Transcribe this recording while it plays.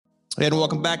And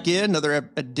welcome back in another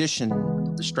edition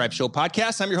of the Stripe Show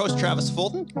podcast. I'm your host, Travis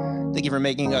Fulton. Thank you for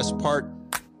making us part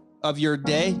of your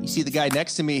day. You see the guy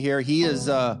next to me here. He is,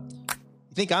 you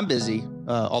think I'm busy,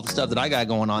 all the stuff that I got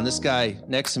going on. This guy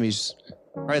next to me is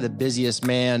probably the busiest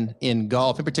man in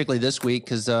golf, and particularly this week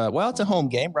because, well, it's a home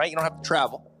game, right? You don't have to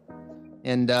travel.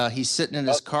 And he's sitting in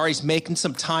his car. He's making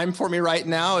some time for me right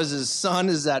now as his son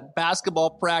is at basketball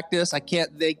practice. I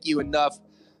can't thank you enough.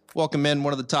 Welcome in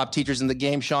one of the top teachers in the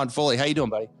game, Sean Foley. How you doing,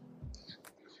 buddy?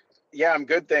 Yeah, I'm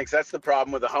good, thanks. That's the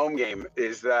problem with the home game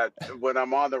is that when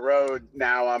I'm on the road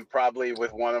now, I'm probably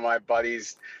with one of my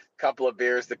buddies, a couple of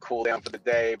beers to cool down for the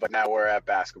day, but now we're at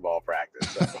basketball practice.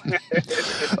 So.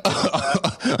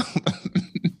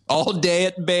 All day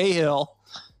at Bay Hill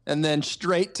and then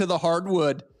straight to the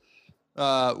hardwood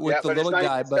with the little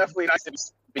guy. It's definitely nice to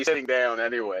be sitting down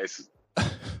anyways.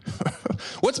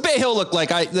 What's Bay Hill look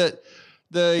like? I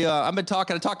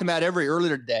talked to Matt Every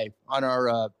earlier today on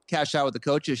our Cash Out with the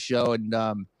Coaches show, and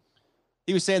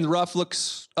he was saying the rough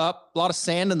looks up, a lot of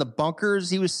sand in the bunkers,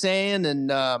 he was saying,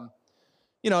 and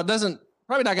it doesn't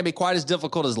probably not going to be quite as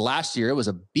difficult as last year. It was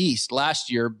a beast last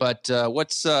year, but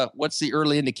what's the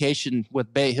early indication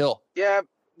with Bay Hill? Yeah,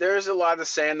 there's a lot of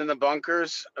sand in the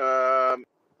bunkers. I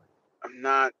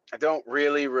don't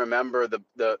really remember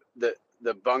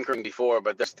the bunkering before,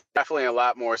 but there's definitely a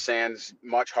lot more sands,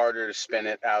 much harder to spin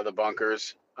it out of the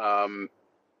bunkers. The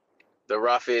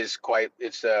rough is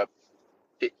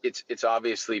it's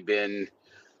obviously been,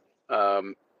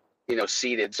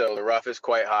 seeded. So the rough is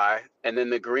quite high, and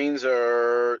then the greens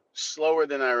are slower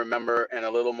than I remember and a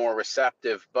little more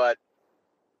receptive, but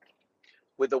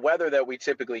with the weather that we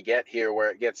typically get here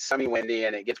where it gets semi-windy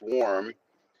and it gets warm,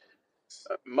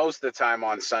 most of the time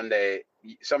on Sunday,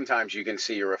 sometimes you can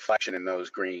see a reflection in those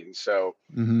greens. So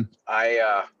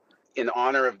I, in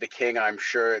honor of the king, I'm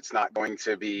sure it's not going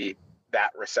to be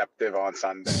that receptive on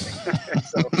Sunday.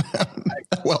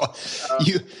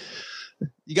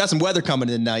 You got some weather coming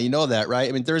in now. You know that, right?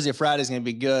 I mean, Thursday, Friday is going to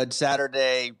be good.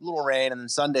 Saturday, a little rain. And then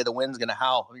Sunday, the wind's going to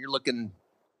howl. You're looking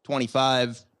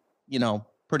 25,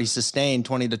 pretty sustained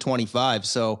 20 to 25.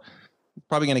 So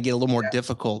probably going to get a little more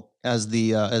difficult as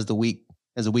the week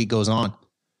goes on.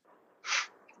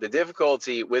 The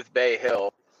difficulty with Bay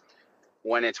Hill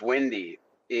when it's windy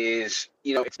is,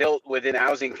 it's built within a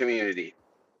housing community.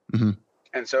 Mm-hmm.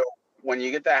 And so when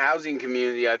you get the housing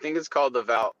community, I think it's called the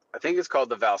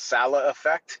Valsala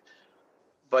effect,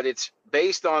 but it's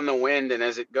based on the wind. And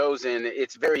as it goes in,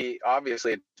 it's very obvious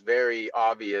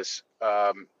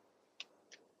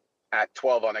at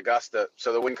 12 on Augusta.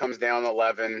 So the wind comes down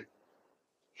 11,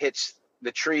 hits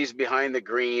the trees behind the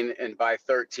green and by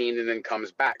 13 and then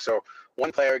comes back. So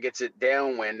one player gets it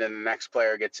downwind and the next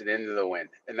player gets it into the wind.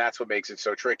 And that's what makes it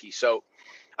so tricky. So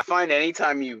I find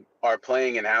anytime you are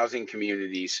playing in housing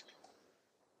communities,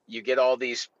 you get all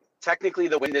these, technically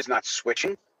the wind is not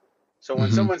switching. So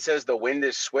when someone says the wind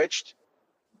is switched,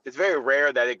 it's very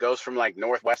rare that it goes from like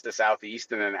northwest to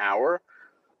southeast in an hour,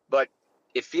 but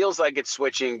it feels like it's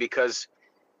switching because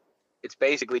it's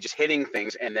basically just hitting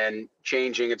things and then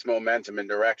changing its momentum and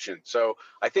direction. So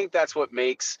I think that's what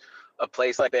makes a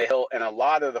place like Bay Hill and a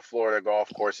lot of the Florida golf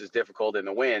courses difficult in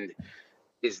the wind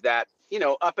is that,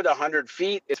 up at 100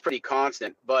 feet, it's pretty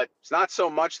constant, but it's not so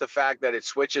much the fact that it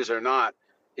switches or not.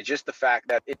 It's just the fact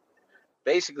that it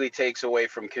basically takes away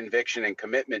from conviction and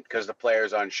commitment because the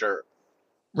player's unsure.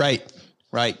 Right.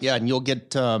 Yeah. And you'll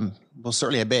get,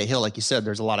 certainly at Bay Hill, like you said,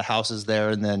 there's a lot of houses there.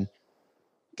 And then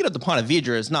get up to Ponte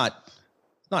Vedra, it's not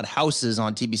houses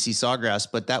on TPC Sawgrass,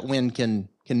 but that wind can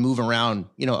move around,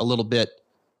 a little bit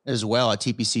as well at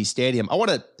TPC Stadium. I want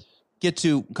to get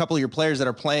to a couple of your players that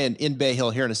are playing in Bay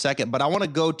Hill here in a second, but I want to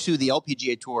go to the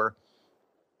LPGA Tour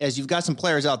as you've got some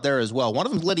players out there as well. One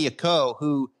of them is Lydia Ko,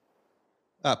 who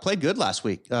played good last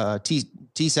week,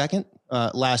 T second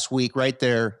last week right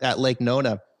there at Lake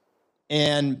Nona.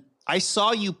 And I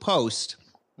saw you post,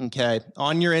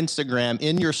 on your Instagram,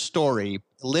 in your story,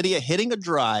 Lydia hitting a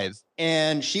drive,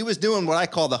 and she was doing what I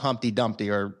call the Humpty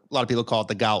Dumpty, or a lot of people call it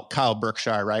the Kyle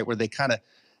Berkshire, right? Where they kind of,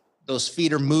 those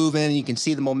feet are moving, you can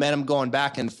see the momentum going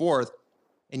back and forth.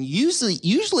 And usually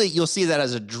you'll see that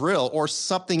as a drill or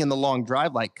something in the long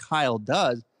drive like Kyle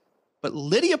does. But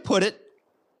Lydia put it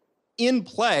in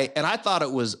play, and I thought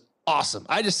it was awesome.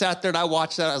 I just sat there and I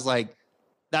watched that. I was like,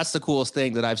 that's the coolest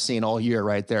thing that I've seen all year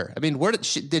right there. I mean, where did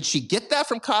she get that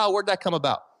from, Kyle? Where'd that come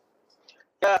about?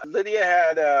 Yeah, Lydia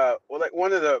had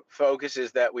one of the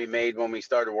focuses that we made when we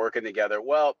started working together.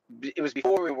 Well, it was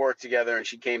before we worked together, and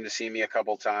she came to see me a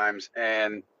couple times,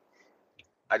 and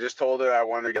I just told her I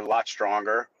wanted her to get a lot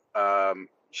stronger.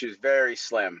 She was very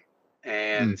slim,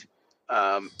 and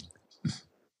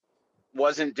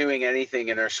wasn't doing anything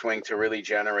in her swing to really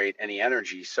generate any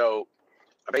energy. So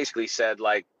I basically said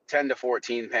like 10 to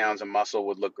 14 pounds of muscle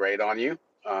would look great on you.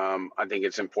 I think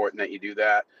it's important that you do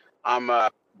that. I'm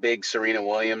a big Serena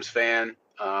Williams fan.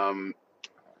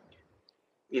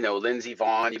 Lindsey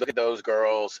Vonn, you look at those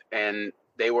girls and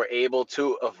they were able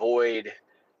to avoid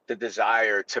the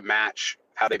desire to match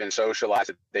how they've been socialized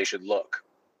that they should look.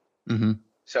 Mm-hmm.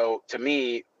 So to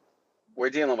me, we're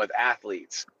dealing with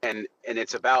athletes and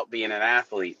it's about being an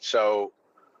athlete. So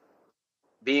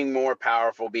being more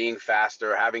powerful, being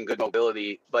faster, having good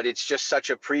mobility, but it's just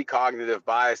such a precognitive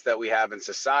bias that we have in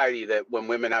society that when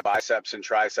women have biceps and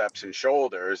triceps and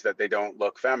shoulders that they don't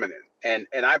look feminine. And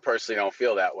I personally don't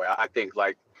feel that way. I think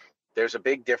like there's a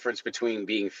big difference between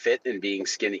being fit and being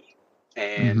skinny.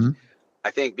 And Mm-hmm. I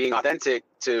think being authentic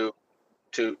to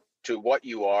what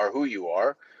you are, who you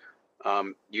are.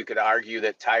 You could argue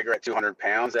that Tiger at 200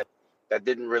 pounds, that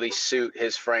didn't really suit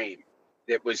his frame.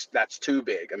 That's too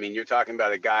big. I mean, you're talking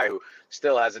about a guy who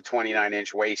still has a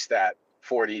 29-inch waist at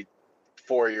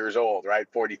 44 years old, right?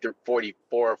 44,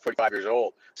 45 years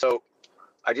old. So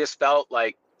I just felt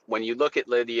like when you look at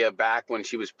Lydia back when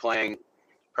she was playing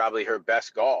probably her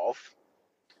best golf,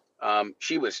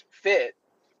 she was fit,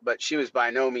 but she was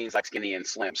by no means like skinny and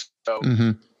slim. So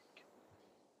Mm-hmm.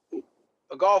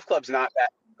 a golf club's not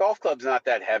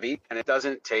that heavy, and it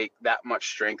doesn't take that much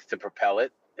strength to propel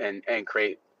it and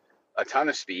create a ton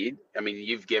of speed. I mean,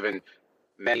 you've given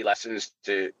many lessons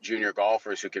to junior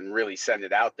golfers who can really send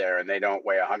it out there and they don't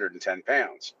weigh 110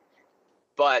 pounds.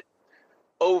 But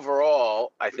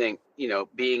overall, I think,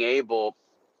 being able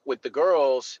with the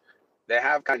girls, they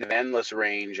have kind of endless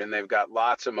range and they've got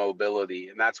lots of mobility,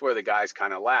 and that's where the guys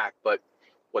kind of lack. But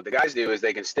what the guys do is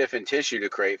they can stiffen tissue to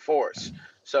create force.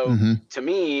 So Mm-hmm. to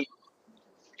me,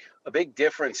 a big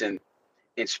difference in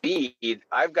speed,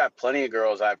 I've got plenty of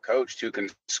girls I've coached who can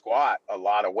squat a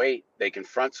lot of weight. They can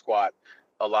front squat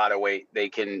a lot of weight. They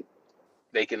can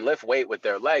lift weight with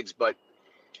their legs. But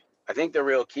I think the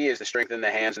real key is to strengthen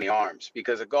the hands and the arms,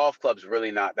 because a golf club's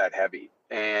really not that heavy.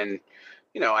 And,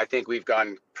 I think we've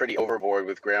gone pretty overboard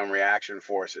with ground reaction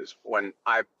forces when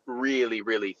I really,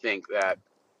 really think that,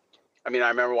 I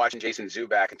remember watching Jason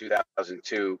Zuback in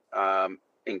 2002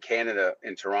 in Canada,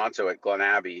 in Toronto at Glen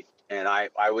Abbey. And I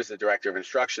was the director of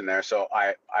instruction there. So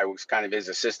I was kind of his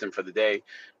assistant for the day.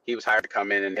 He was hired to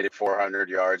come in and hit it 400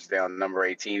 yards down number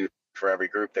 18 for every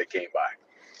group that came by.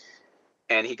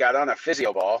 And he got on a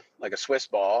physio ball, like a Swiss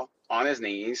ball, on his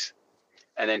knees,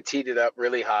 and then teed it up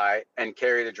really high and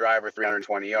carried a driver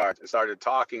 320 yards and started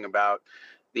talking about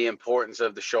the importance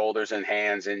of the shoulders and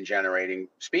hands in generating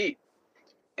speed.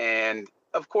 And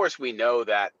of course, we know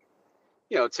that,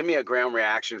 to me, a ground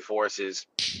reaction force is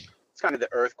kind of the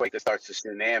earthquake that starts the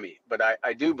tsunami. But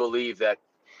I do believe that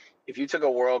if you took a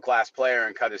world-class player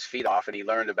and cut his feet off and he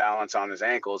learned to balance on his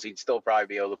ankles, he'd still probably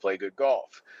be able to play good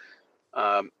golf.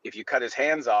 If you cut his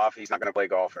hands off, he's not going to play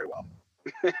golf very well.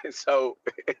 So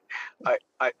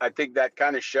I think that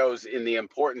kind of shows in the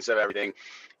importance of everything.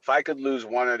 If I could lose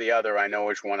one or the other, I know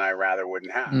which one I rather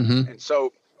wouldn't have. Mm-hmm. And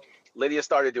so Lydia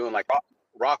started doing like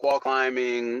rock wall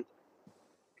climbing,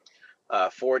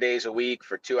 4 days a week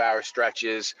for 2-hour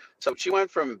stretches. So she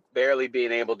went from barely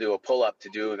being able to do a pull-up to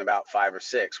doing about 5 or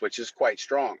 6, which is quite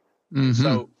strong. Mm-hmm.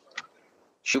 So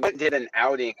she went and did an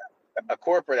outing, a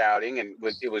corporate outing, and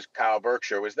it was Kyle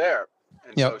Berkshire was there.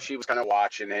 And Yep. so she was kind of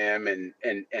watching him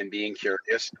and being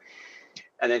curious.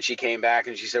 And then she came back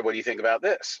and she said, "What do you think about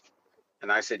this?"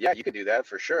 And I said, "Yeah, you could do that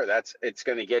for sure. It's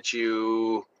going to get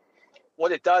you."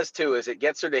 What it does too is it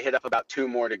gets her to hit up about 2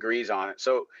 more degrees on it.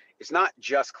 So it's not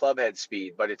just clubhead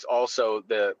speed, but it's also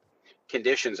the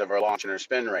conditions of her launch and her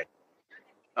spin rate.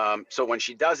 So when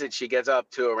she does it, she gets up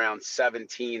to around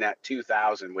 17 at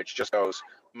 2,000, which just goes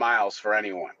miles for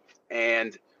anyone.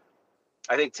 And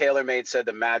I think TaylorMade said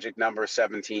the magic number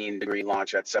 17-degree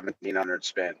launch at 1,700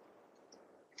 spin.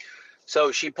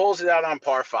 So she pulls it out on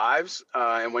par 5s,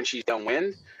 and when she's done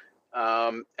wind.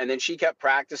 And then she kept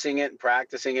practicing it and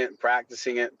practicing it and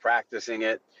practicing it and practicing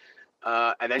it.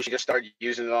 And then she just started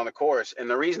using it on the course. And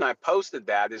the reason I posted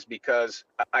that is because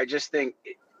I just think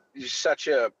there's such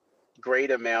a great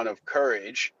amount of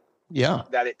courage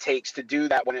that it takes to do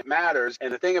that when it matters.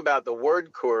 And the thing about the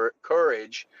word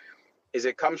courage is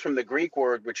it comes from the Greek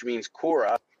word, which means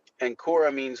kura, and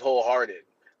kura means wholehearted.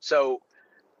 So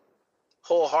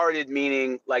wholehearted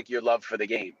meaning like your love for the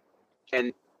game.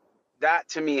 And that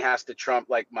to me has to trump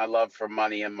like my love for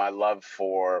money and my love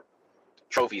for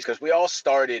trophies. Because we all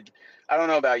started, I don't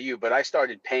know about you, but I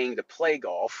started paying to play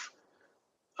golf.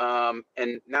 And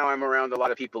now I'm around a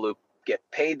lot of people who get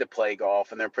paid to play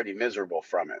golf and they're pretty miserable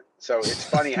from it. So it's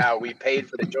funny how we paid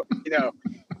for the,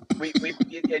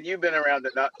 and you've been around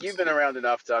enough. You've been around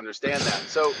enough to understand that.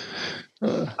 So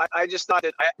I just thought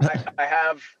that I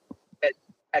have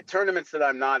at tournaments that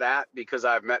I'm not at, because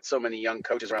I've met so many young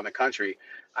coaches around the country,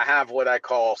 I have what I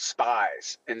call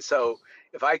spies. And so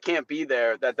if I can't be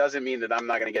there, that doesn't mean that I'm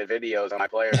not going to get videos of my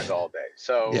players all day.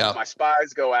 So Yeah. my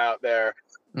spies go out there.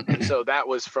 And so that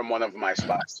was from one of my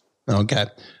spies. Okay.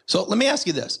 So let me ask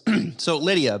you this. So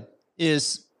Lydia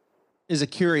is a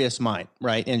curious mind,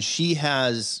 right? And she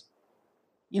has,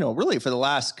 really for the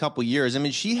last couple of years, I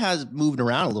mean, she has moved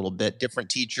around a little bit, different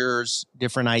teachers,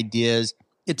 different ideas.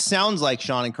 It sounds like,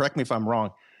 Sean, and correct me if I'm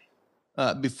wrong,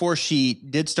 before she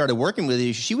did started working with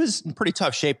you, she was in pretty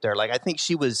tough shape there. Like, I think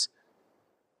she was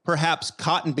perhaps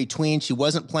caught in between. She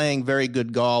wasn't playing very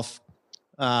good golf,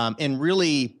 and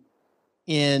really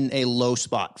in a low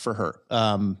spot for her,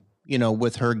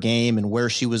 with her game and where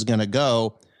she was going to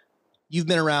go. You've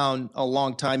been around a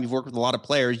long time. You've worked with a lot of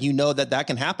players. You know that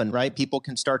can happen, right? People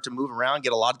can start to move around,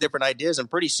 get a lot of different ideas, and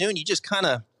pretty soon you just kind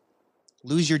of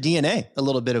lose your DNA a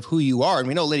little bit of who you are. And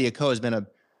we know Lydia Ko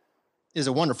is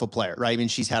a wonderful player, right? I mean,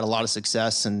 she's had a lot of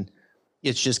success, and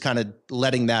it's just kind of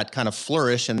letting that kind of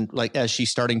flourish. And like, as she's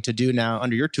starting to do now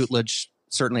under your tutelage,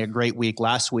 certainly a great week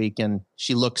last week, and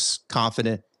she looks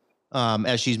confident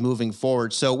as she's moving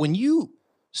forward. So when you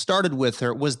started with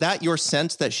her, was that your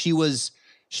sense that she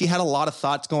had a lot of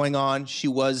thoughts going on? She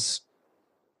was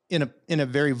in a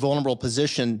very vulnerable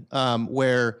position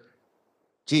where,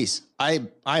 geez, I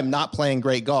am not playing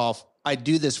great golf. I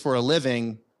do this for a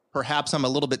living. Perhaps I'm a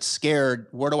little bit scared.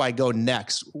 Where do I go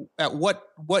next? At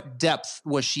what depth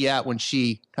was she at when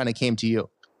she kind of came to you?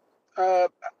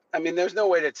 I mean, there's no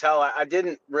way to tell. I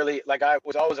didn't really, I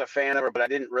was always a fan of her, but I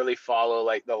didn't really follow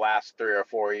the last 3 or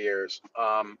 4 years.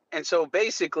 And so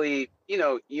basically,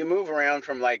 you move around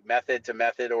from method to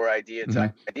method or idea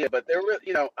to idea, but there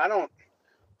really,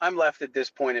 I'm left at this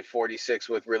point at 46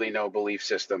 with really no belief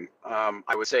system.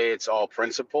 I would say it's all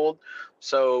principled.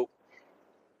 So,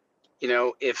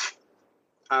 if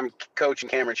I'm coaching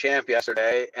Cameron Champ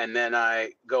yesterday, and then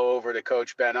I go over to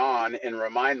Coach Ben On and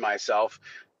remind myself,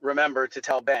 remember to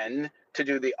tell Ben to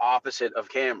do the opposite of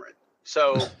Cameron.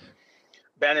 So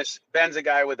Ben's a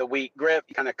guy with a weak grip.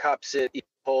 He kind of cups it, he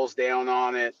pulls down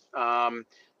on it, and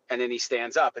then he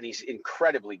stands up, and he's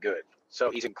incredibly good.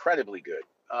 So he's incredibly good.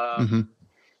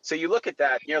 So you look at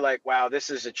that, and you're like, wow,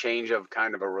 this is a change of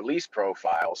kind of a release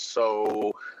profile.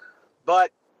 So,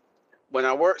 but when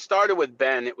I started with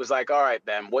Ben, it was like, all right,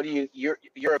 Ben, you're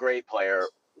a great player.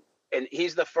 And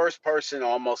he's the first person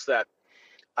almost that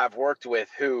I've worked with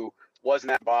who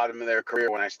wasn't at the bottom of their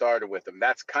career when I started with them.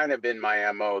 That's kind of been my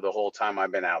MO the whole time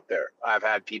I've been out there. I've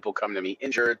had people come to me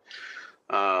injured.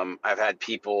 I've had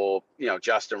people,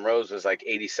 Justin Rose was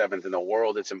 87th in the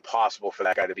world. It's impossible for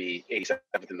that guy to be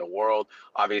 87th in the world.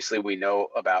 Obviously, we know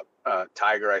about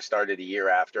Tiger. I started a year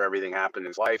after everything happened in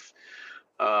his life.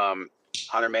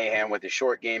 Hunter Mahan with the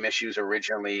short game issues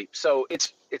originally. So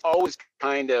it's always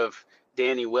kind of,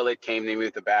 Danny Willett came to me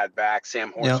with a bad back.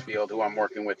 Sam Horsfield, who I'm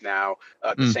working with now,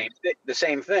 the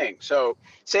same thing. So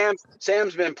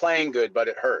Sam's been playing good, but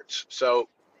it hurts. So,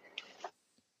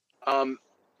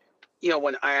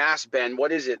 when I asked Ben,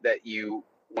 what is it that you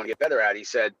want to get better at? He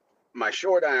said, my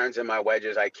short irons and my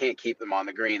wedges, I can't keep them on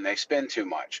the green. They spin too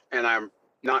much. And I'm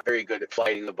not very good at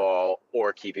flighting the ball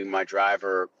or keeping my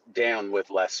driver down with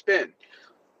less spin.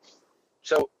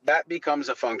 So that becomes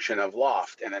a function of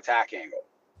loft and attack angle.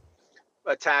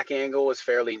 Attack angle is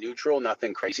fairly neutral,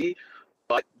 nothing crazy,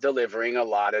 but delivering a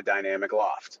lot of dynamic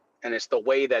loft. And it's the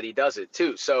way that he does it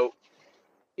too. So,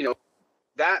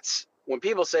 that's when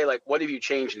people say, what have you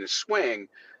changed in the swing?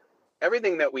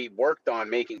 Everything that we worked on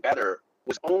making better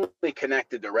was only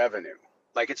connected to revenue.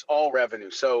 It's all revenue.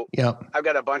 So I've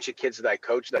got a bunch of kids that I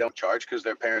coach that don't charge because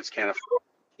their parents can't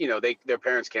afford, their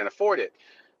parents can't afford it.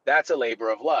 That's a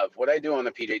labor of love. What I do on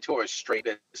the PGA Tour is straight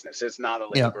business. It's not a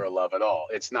labor of love at all.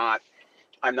 It's not.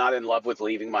 I'm not in love with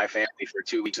leaving my family for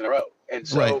 2 weeks in a row. And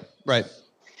so right.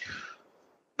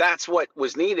 That's what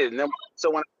was needed. And then,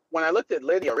 so when I looked at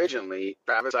Lydia originally,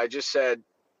 Travis, I just said,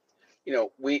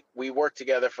 we worked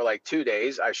together for 2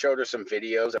 days. I showed her some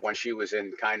videos of when she was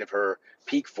in kind of her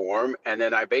peak form. And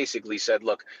then I basically said,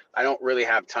 look, I don't really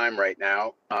have time right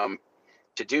now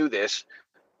to do this,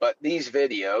 but these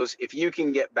videos, if you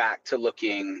can get back to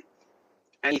looking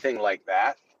anything like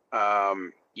that,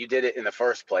 you did it in the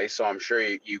first place, so I'm sure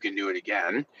you can do it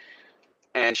again.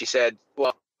 And she said,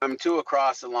 well, I'm too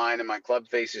across the line and my club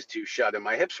face is too shut and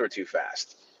my hips were too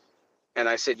fast. And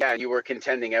I said, yeah, you were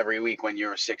contending every week when you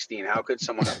were 16. How could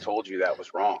someone have told you that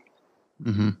was wrong?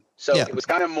 So it was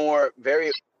kind of more,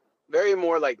 very, very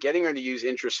more like getting her to use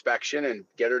introspection and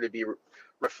get her to be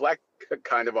reflect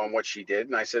kind of on what she did.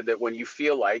 And I said that when you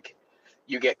feel like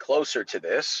you get closer to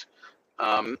this,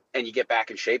 and you get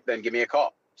back in shape, then give me a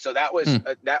call. So that was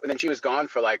that. And then she was gone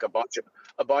for like a bunch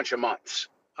of months.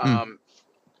 And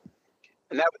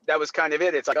that was kind of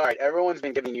it. It's like, all right, everyone's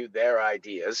been giving you their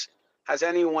ideas. Has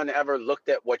anyone ever looked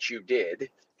at what you did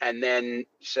and then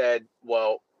said,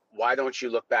 well, why don't you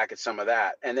look back at some of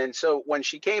that? And then so when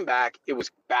she came back, it was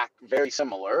back very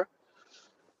similar.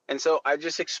 And so I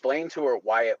just explained to her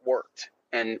why it worked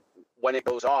and when it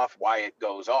goes off, why it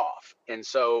goes off. And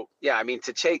so, yeah, I mean,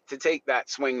 to take that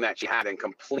swing that she had and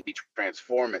completely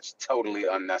transform it's totally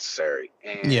unnecessary.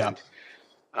 And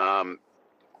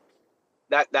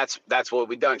that's what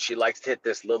we've done. She likes to hit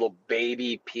this little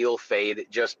baby peel fade. It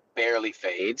just barely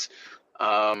fades.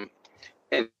 And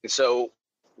so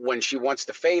when she wants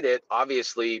to fade it,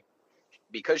 obviously,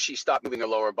 because she stopped moving her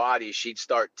lower body, she'd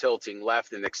start tilting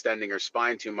left and extending her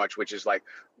spine too much, which is like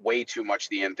way too much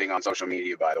the in thing on social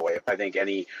media, by the way. I think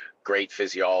any great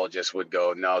physiologist would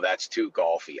go, no, that's too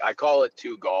golfy. I call it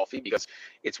too golfy because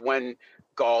it's when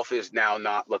golf is now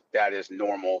not looked at as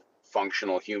normal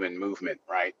functional human movement,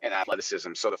 right? And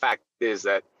athleticism. So the fact is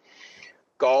that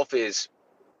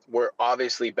we're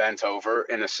obviously bent over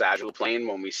in a sagittal plane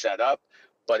when we set up,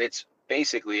 but it's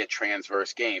basically a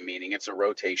transverse game, meaning it's a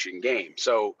rotation game.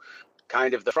 So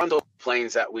kind of the frontal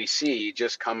planes that we see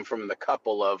just come from the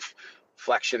couple of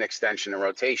flexion, extension, and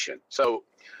rotation. So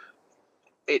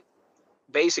it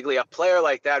basically, a player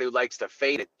like that who likes to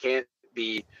fade it can't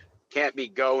be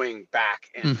going back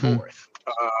and forth.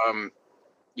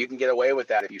 You can get away with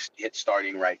that if you hit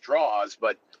starting right draws,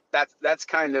 but that's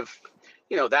kind of,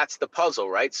 that's the puzzle,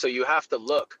 right? So you have to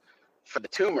look for the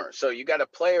tumor. So you got a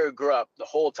player who grew up the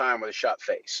whole time with a shut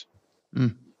face,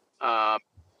 and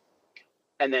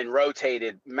then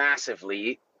rotated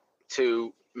massively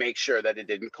to make sure that it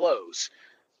didn't close.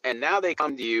 And now they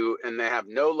come to you and they have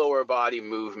no lower body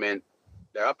movement.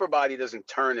 Their upper body doesn't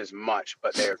turn as much,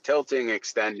 but they're tilting,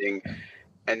 extending,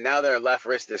 and now their left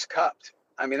wrist is cupped.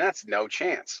 I mean, that's no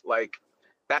chance. Like,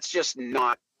 that's just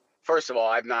not, first of all,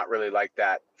 I've not really liked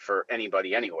that for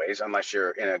anybody anyways, unless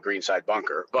you're in a greenside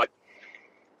bunker. But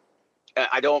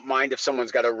I don't mind if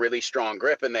someone's got a really strong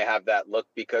grip and they have that look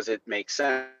because it makes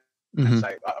sense.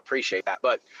 I appreciate that.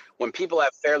 But when people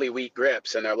have fairly weak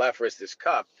grips and their left wrist is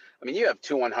cupped, I mean, you have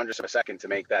 2/100ths of a second to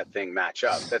make that thing match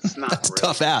up. That's not that's really a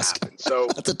tough ask. Happen. So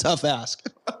that's a tough ask.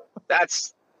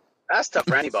 that's tough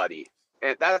for anybody.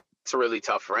 And that's really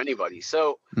tough for anybody.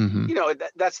 So,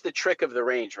 that's the trick of the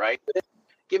range, right?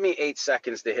 Give me 8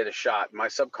 seconds to hit a shot. My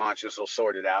subconscious will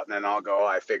sort it out, and then I'll go,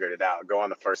 I figured it out. Go on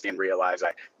the first and realize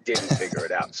I didn't figure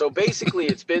it out. So basically,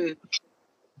 it's been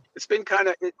kind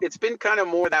of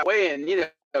more that way, and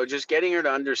just getting her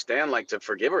to understand, like, to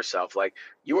forgive herself. Like,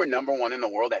 you were number one in the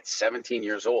world at 17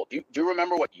 years old. Do you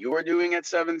remember what you were doing at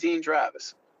 17,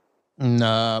 Travis?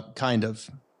 No, kind of.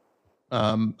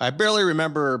 I barely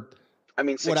remember. I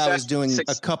mean, what I was doing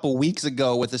a couple weeks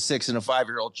ago with a 6 and a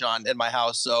 5-year-old, John, in my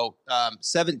house. So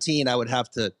 17, I would have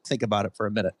to think about it for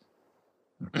a minute.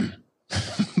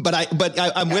 but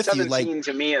I'm with you. Like, 17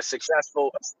 to me, a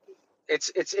successful.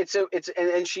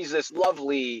 And she's this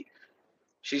lovely.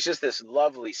 She's just this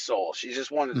lovely soul. She's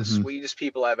just one of the sweetest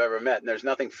people I've ever met, and there's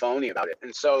nothing phony about it.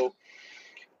 And so,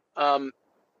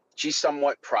 she's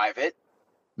somewhat private.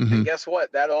 And guess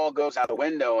what? That all goes out the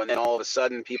window, and then all of a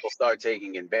sudden people start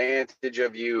taking advantage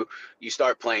of you. You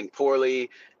start playing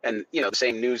poorly, and the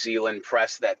same New Zealand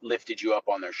press that lifted you up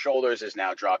on their shoulders has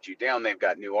now dropped you down. They've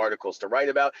got new articles to write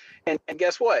about. And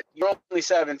guess what? You're only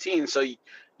 17, so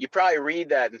you probably read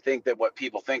that and think that what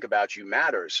people think about you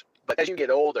matters. But as you get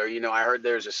older, I heard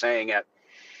there's a saying at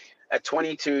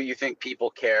 22, you think people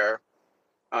care.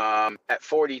 At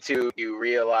 42, you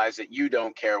realize that you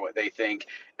don't care what they think.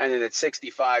 And then at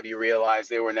 65, you realize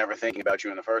they were never thinking about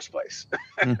you in the first place.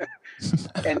 And,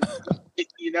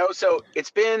 so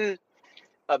it's been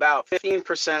about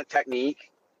 15% technique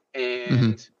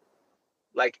and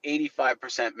like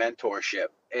 85% mentorship.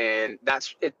 And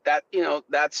that's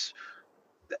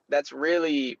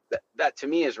really, that to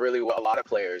me is really what a lot of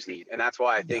players need. And that's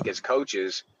why I think as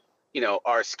coaches,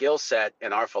 our skill set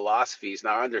and our philosophies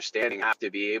and our understanding have to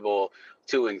be able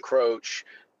to encroach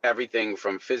everything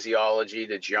from physiology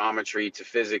to geometry to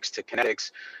physics to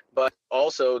kinetics, but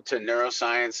also to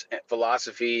neuroscience,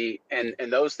 philosophy, and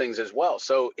those things as well.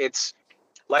 So it's,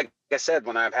 like I said,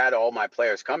 when I've had all my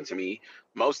players come to me,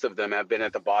 most of them have been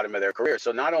at the bottom of their career.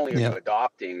 So not only are you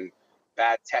adopting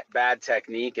bad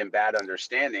technique and bad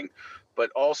understanding, but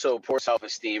also poor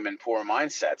self-esteem and poor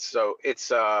mindsets. So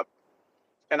it's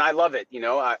and I love it.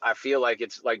 I feel like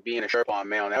it's like being a Sherpa on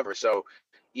Mount Everest. So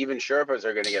even Sherpas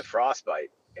are going to get frostbite.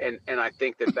 And I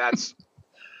think that's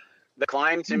the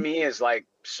climb to me is like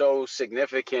so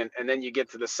significant. And then you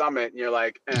get to the summit and you're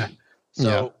like, eh. Yeah.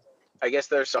 So I guess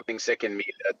there's something sick in me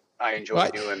that I enjoy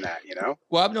Well, doing that, you know?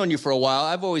 well, I've known you for a while.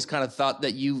 I've always kind of thought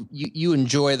that you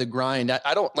enjoy the grind.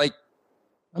 I don't like,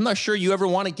 I'm not sure you ever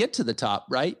want to get to the top,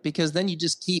 right? Because then you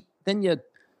just keep, then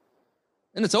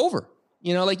it's over.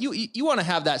 You know, like you want to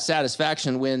have that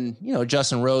satisfaction when, you know,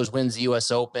 Justin Rose wins the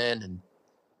US Open and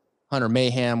Hunter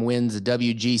Mayhem wins the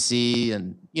WGC,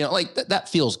 and, you know, like that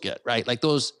feels good, right? Like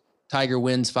those Tiger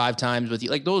wins 5 times with you,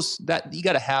 like those, that you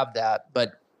got to have that.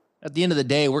 But at the end of the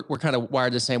day, we're kind of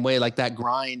wired the same way, like that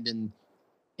grind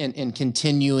and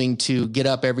continuing to get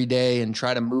up every day and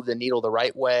try to move the needle the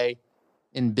right way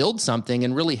and build something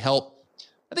and really help.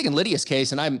 I think in Lydia's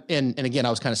case, and again, I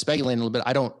was kind of speculating a little bit.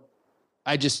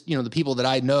 I just, you know, the people that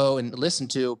I know and listen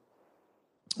to,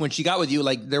 when she got with you,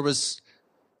 like there was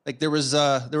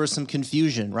some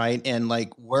confusion, right? And like,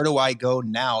 where do I go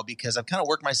now? Because I've kind of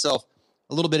worked myself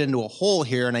a little bit into a hole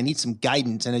here and I need some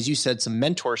guidance. And as you said, some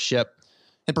mentorship.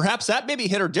 And perhaps that maybe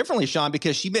hit her differently, Sean,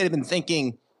 because she may have been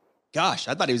thinking, gosh,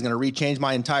 I thought he was going to rechange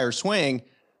my entire swing.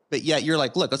 But yet you're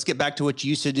like, look, let's get back to what you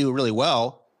used to do really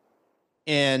well.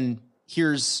 And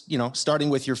here's, you know, starting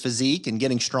with your physique and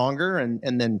getting stronger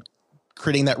and then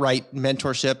creating that right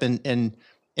mentorship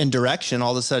and direction.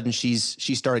 All of a sudden she's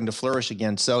starting to flourish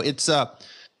again. So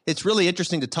it's really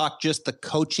interesting to talk just the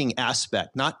coaching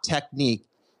aspect, not technique,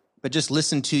 but just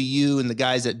listen to you and the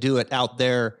guys that do it out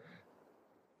there,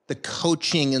 the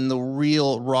coaching and the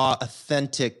real raw,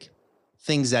 authentic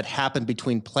things that happen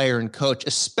between player and coach,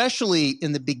 especially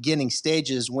in the beginning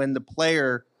stages when the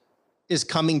player is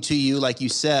coming to you, like you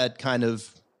said, kind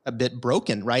of a bit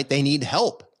broken, right? They need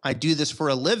help. I do this for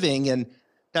a living, and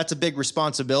that's a big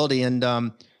responsibility. And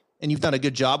you've done a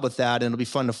good job with that, and it'll be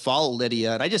fun to follow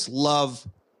Lydia. And I just love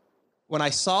when I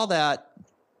saw that,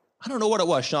 I don't know what it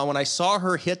was, Sean, when I saw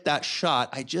her hit that shot,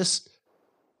 I just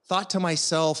thought to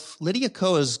myself, Lydia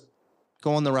Ko is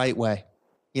going the right way.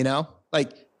 You know,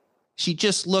 like she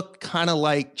just looked kind of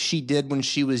like she did when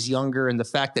she was younger. And the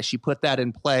fact that she put that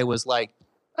in play was like,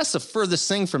 that's the furthest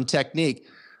thing from technique.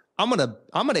 I'm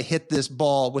going to hit this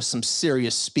ball with some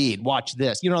serious speed. Watch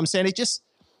this. You know what I'm saying? It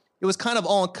was kind of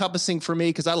all encompassing for me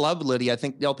because I love Lydia. I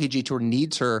think the LPG Tour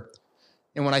needs her.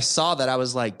 And when I saw that, I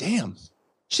was like, damn,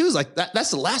 she was like,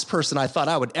 that's the last person I thought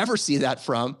I would ever see that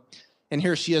from. And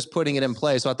here she is putting it in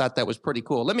play. So I thought that was pretty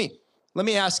cool. Let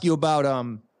me ask you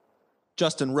about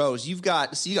Justin Rose. You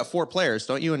got 4 players,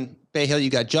 don't you? In Bay Hill,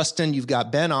 you got Justin, you've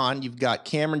got Ben On, you've got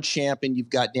Cameron Champ, and you've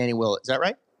got Danny Willett. Is that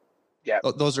right? Yeah.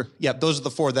 Oh, those are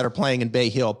the 4 that are playing in Bay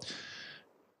Hill.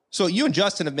 So you and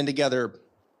Justin have been together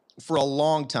for a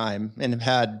long time and have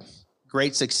had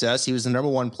great success. He was the number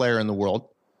 1 player in the world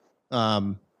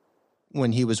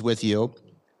when he was with you.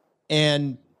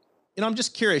 And, you know, I'm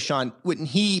just curious, Sean,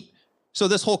 so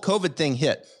this whole COVID thing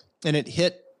hit, and it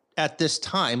hit at this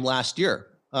time last year,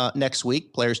 next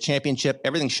week, Players Championship,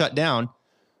 everything shut down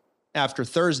after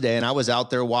Thursday. And I was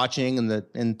out there watching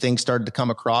and things started to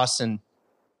come across, and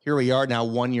here we are now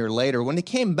 1 year later. When it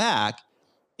came back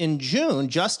in June,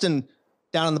 Justin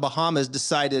down in the Bahamas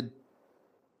decided,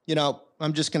 you know,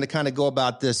 I'm just going to kind of go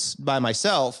about this by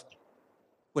myself,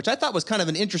 which I thought was kind of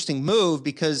an interesting move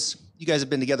because you guys have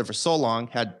been together for so long,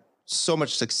 had so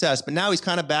much success, but now he's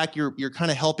kind of back. You're kind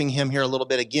of helping him here a little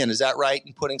bit again. Is that right?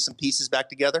 And putting some pieces back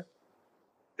together?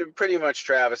 Pretty much,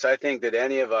 Travis. I think that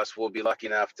any of us will be lucky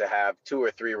enough to have 2 or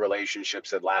 3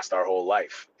 relationships that last our whole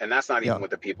life. And that's not even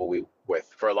with the people we with.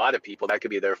 For a lot of people, that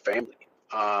could be their family.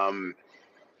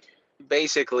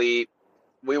 Basically,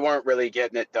 we weren't really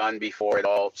getting it done before it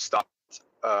all stopped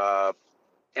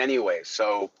anyway.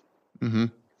 So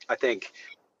I think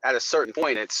at a certain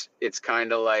point, it's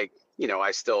kind of like, you know,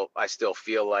 I still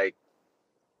feel like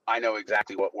I know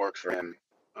exactly what works for him,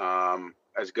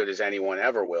 as good as anyone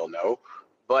ever will know.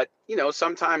 But, you know,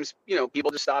 sometimes, you know, people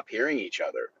just stop hearing each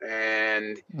other.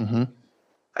 And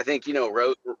I think, you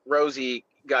know, Rosie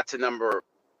got to number,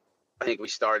 I think we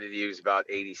started, he was about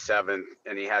 87,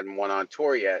 and he hadn't won on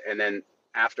tour yet. And then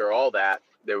after all that,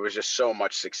 there was just so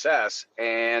much success.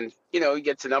 And, you know, you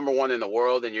get to number 1 in the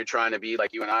world and you're trying to be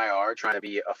like you and I are, trying to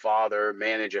be a father,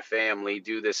 manage a family,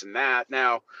 do this and that.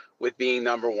 Now, with being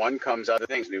number 1 comes other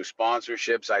things, new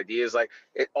sponsorships, ideas, like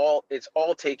it's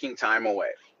all taking time away.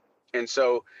 And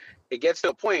so it gets to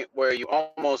a point where you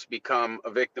almost become a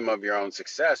victim of your own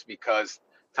success because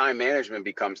time management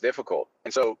becomes difficult.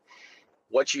 And so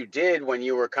what you did when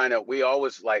you were we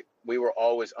were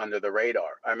always under the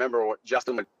radar. I remember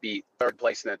Justin would be 3rd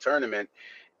place in the tournament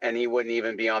and he wouldn't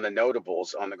even be on the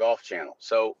notables on the Golf Channel.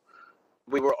 So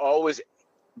we were always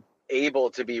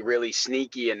able to be really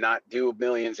sneaky and not do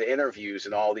millions of interviews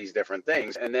and all these different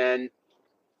things. And then,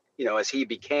 as he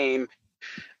became,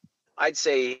 I'd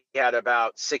say he had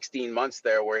about 16 months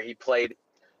there where he played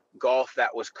golf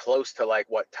that was close to like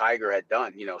what Tiger had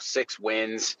done, 6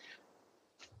 wins,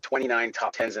 29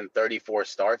 top tens and 34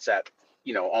 starts at,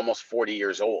 almost 40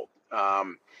 years old.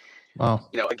 Wow.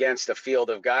 Against a field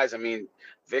of guys. I mean,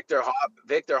 Victor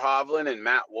Hovland and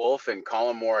Matt Wolff and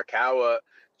Colin Morikawa,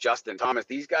 Justin Thomas,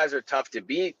 these guys are tough to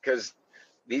beat because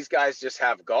these guys just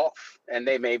have golf and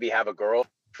they maybe have a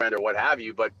girlfriend or what have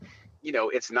you, but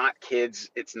it's not kids,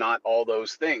 it's not all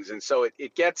those things. And so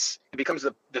it becomes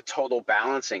the total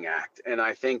balancing act. And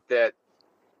I think that,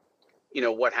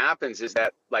 what happens is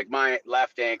that like my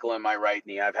left ankle and my right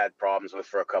knee, I've had problems with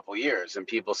for a couple of years, and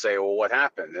people say, well, what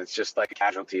happened? It's just like a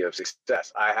casualty of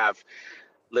success. I have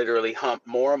literally humped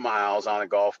more miles on a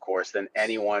golf course than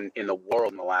anyone in the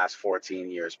world in the last 14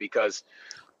 years, because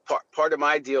part of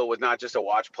my deal was not just to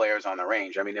watch players on the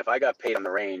range. I mean, if I got paid on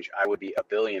the range, I would be a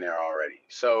billionaire already.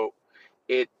 So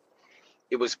it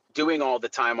was doing all the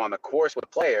time on the course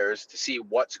with players to see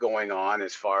what's going on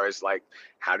as far as like,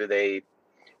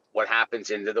 what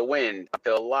happens into the wind,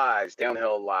 uphill lies,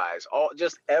 downhill lies,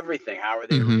 just everything. How are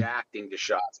they reacting to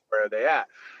shots? Where are they at?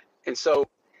 And so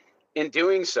in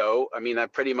doing so, I mean, I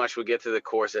pretty much would get to the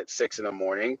course at 6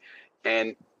 a.m.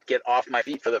 and get off my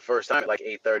feet for the first time at like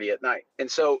 8:30 at night.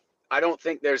 And so I don't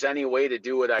think there's any way to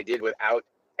do what I did without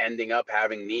ending up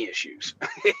having knee issues.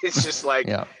 It's just like,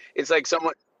 It's like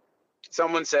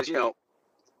someone says,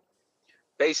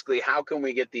 basically, how can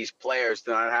we get these players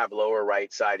to not have lower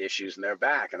right side issues in their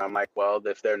back? And I'm like, well,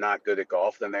 if they're not good at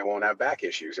golf, then they won't have back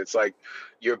issues. It's like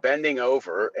you're bending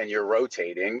over and you're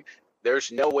rotating.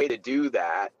 There's no way to do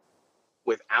that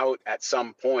without at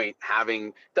some point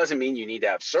doesn't mean you need to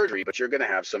have surgery, but you're going to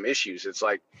have some issues. It's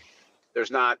like there's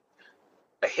not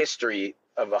a history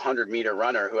of a 100-meter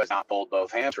runner who has not pulled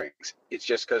both hamstrings. It's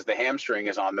just because the hamstring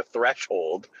is on the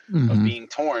threshold of being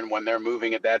torn when they're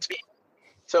moving at that speed.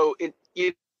 So it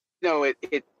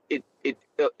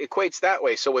equates that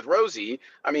way. So with Rosie,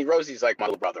 I mean, Rosie's like my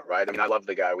little brother, right? I mean, I love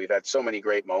the guy. We've had so many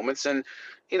great moments, and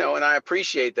and I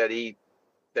appreciate that he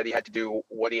had to do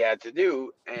what he had to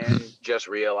do, and just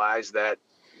realize that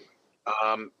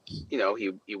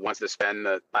he wants to spend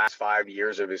the last 5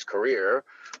 years of his career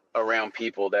around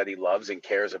people that he loves and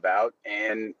cares about,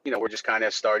 and we're just kind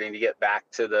of starting to get back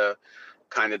to the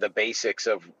basics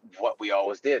of what we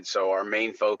always did. So our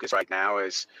main focus right now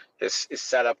is his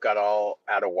setup got all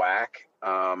out of whack.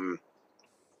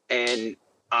 And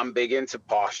I'm big into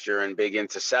posture and big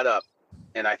into setup.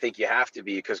 And I think you have to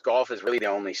be, because golf is really the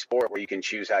only sport where you can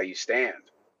choose how you stand.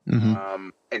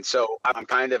 And so I'm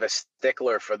kind of a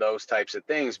stickler for those types of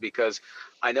things, because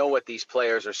I know what these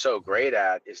players are so great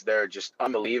at is they're just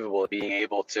unbelievable at being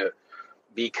able to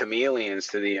be chameleons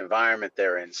to the environment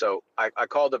they're in. So I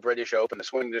call the British Open the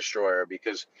swing destroyer,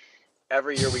 because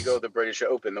every year we go to the British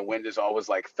Open, the wind is always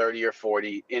like 30 or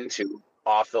 40 into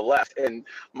off the left. And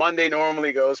Monday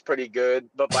normally goes pretty good,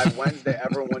 but by Wednesday,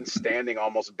 everyone's standing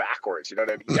almost backwards. You know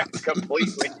what I mean? That's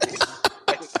completely.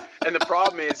 And the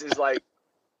problem is like,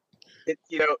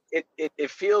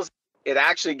 it feels, it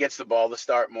actually gets the ball to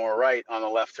start more right on the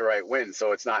left to right wind.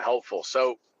 So it's not helpful.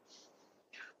 So,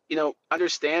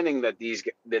 understanding that these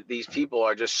people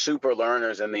are just super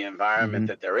learners in the environment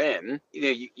that they're in,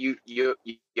 you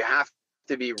have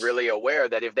to be really aware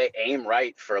that if they aim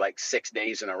right for like 6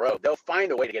 days in a row, they'll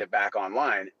find a way to get it back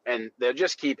online, and they'll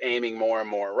just keep aiming more and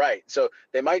more right. So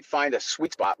they might find a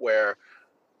sweet spot where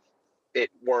it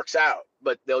works out,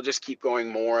 but they'll just keep going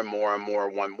more and more and more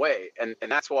one way. And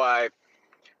that's why,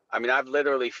 I mean, I've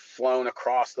literally flown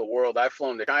across the world. I've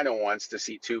flown to China once to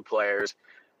see 2 players,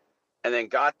 and then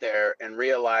got there and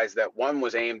realized that one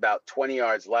was aimed about 20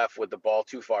 yards left with the ball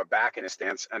too far back in his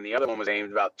stance, and the other one was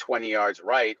aimed about 20 yards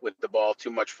right with the ball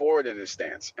too much forward in his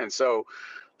stance. And so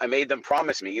I made them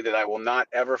promise me that I will not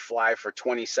ever fly for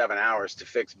 27 hours to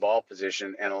fix ball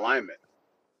position and alignment.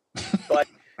 But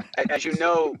as you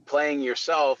know, playing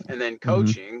yourself and then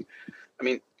coaching, I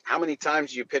mean, how many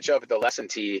times do you pitch up at the lesson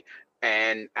tee,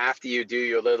 and after you do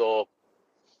your little,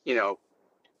 you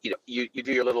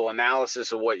do your little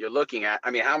analysis of what you're looking at.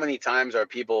 I mean, how many times are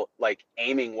people like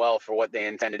aiming well for what they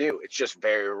intend to do? It's just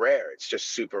very rare. It's just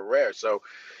super rare. So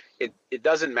it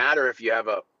doesn't matter if you have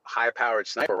a high-powered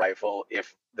sniper rifle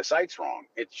if the sight's wrong.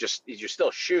 It's just, you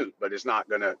still shoot, but it's not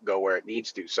going to go where it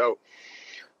needs to. So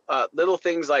little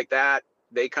things like that,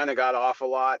 they kind of got off a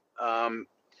lot. And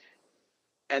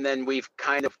then we've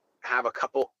kind of have a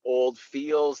couple old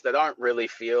feels that aren't really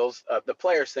feels. The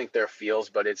players think they're feels,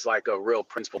 but it's like a real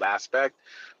principled aspect.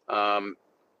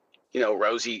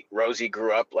 Rosie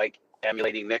grew up like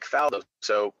emulating Nick Faldo.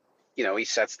 So, he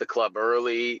sets the club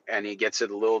early and he gets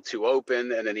it a little too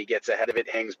open, and then he gets ahead of it,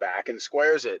 hangs back and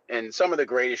squares it. And some of the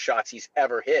greatest shots he's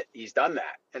ever hit, he's done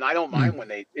that. And I don't mind when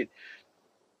it's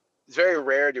very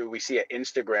rare do we see an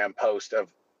Instagram post of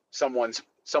someone's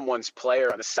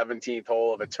player on the 17th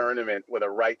hole of a tournament with a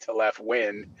right to left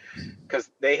win, because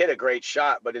they hit a great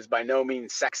shot, but is by no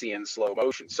means sexy in slow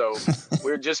motion. So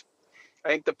I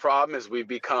think the problem is we've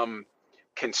become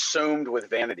consumed with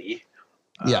vanity.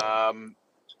 Yeah.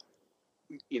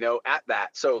 At that.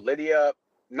 So Lydia,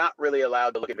 not really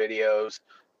allowed to look at videos.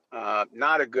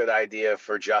 Not a good idea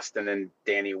for Justin and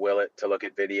Danny Willett to look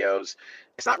at videos.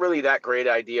 It's not really that great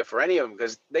idea for any of them,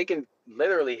 because they can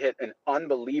literally hit an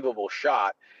unbelievable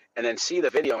shot and then see the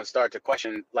video and start to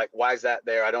question, like, why is that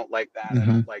there? I don't like that. I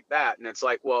don't like that. And it's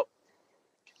like, well,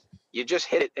 you just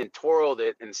hit it and twirled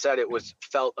it and said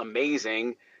felt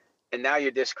amazing. And now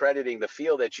you're discrediting the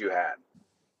feel that you had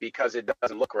because it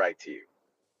doesn't look right to you.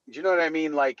 Do you know what I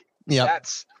mean? Like,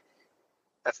 that's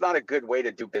not a good way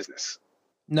to do business.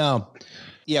 No.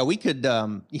 Yeah, we could,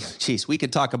 we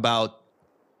could talk about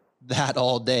that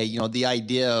all day. The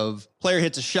idea of player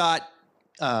hits a shot,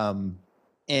 and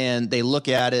they look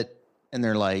at it and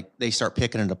they're like, they start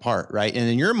picking it apart, right? And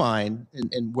in your mind,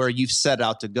 and where you've set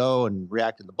out to go and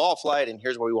react to the ball flight, and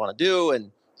here's what we want to do,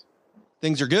 and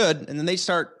things are good, and then they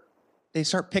start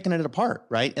picking it apart,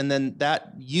 right? And then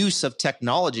that use of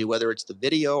technology, whether it's the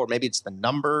video or maybe it's the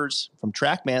numbers from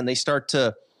TrackMan, they start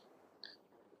to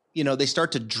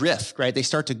drift, right? They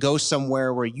start to go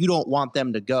somewhere where you don't want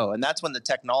them to go. And that's when the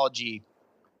technology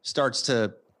starts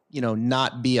to,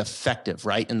 not be effective,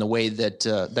 right? In the way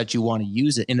that you want to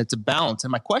use it. And it's a balance.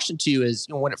 And my question to you is,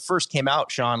 when it first came out,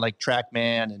 Sean, like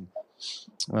TrackMan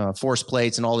and force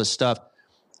plates and all this stuff,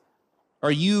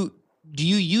 do you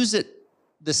use it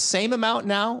the same amount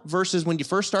now versus when you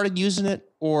first started using it?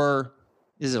 Or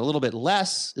is it a little bit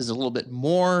less? Is it a little bit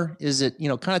more? Is it,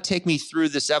 kind of take me through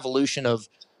this evolution of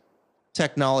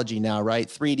technology now, right?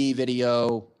 3D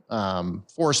video,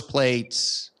 force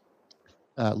plates,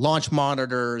 launch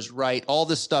monitors, right? All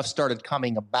this stuff started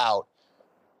coming about.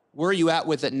 Where are you at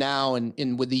with it now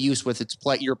and with the use with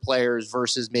your players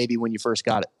versus maybe when you first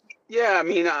got it? Yeah, I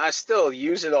mean, I still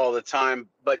use it all the time,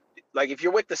 but like if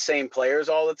you're with the same players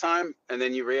all the time and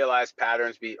then you realize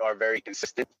patterns are very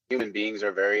consistent, human beings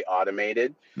are very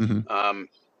automated.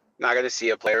 Not going to see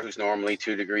a player who's normally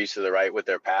 2 degrees to the right with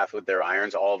their path, with their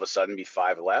irons, all of a sudden be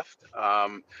 5 left.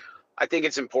 I think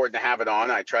it's important to have it on.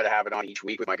 I try to have it on each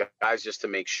week with my guys just to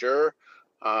make sure.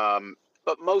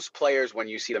 But most players, when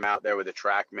you see them out there with a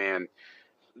TrackMan,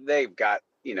 they've got,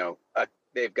 they're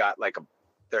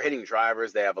hitting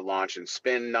drivers. They have a launch and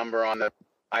spin number on the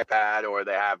iPad, or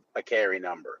they have a carry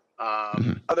number.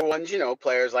 Other ones,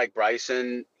 players like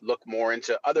Bryson look more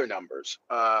into other numbers.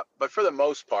 But for the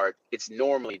most part, it's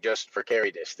normally just for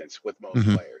carry distance with most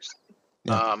players.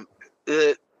 Yeah.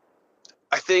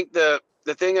 I think the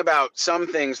thing about some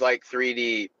things like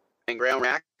 3D and ground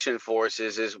reaction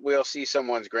forces is we'll see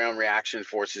someone's ground reaction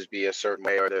forces be a certain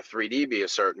way or their 3D be a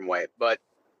certain way. But,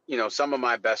 some of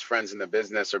my best friends in the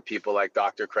business are people like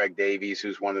Dr. Craig Davies,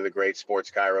 who's one of the great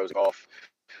sports chiros golf.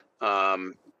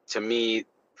 To me,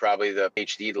 probably the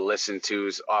HD to listen to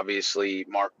is obviously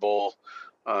Mark Bull,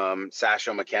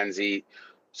 Sasho McKenzie.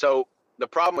 So the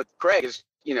problem with Craig is,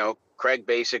 Craig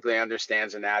basically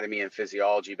understands anatomy and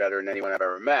physiology better than anyone I've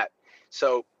ever met.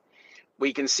 So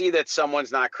we can see that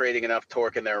someone's not creating enough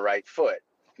torque in their right foot.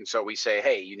 And so we say,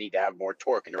 hey, you need to have more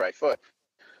torque in your right foot.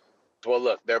 Well,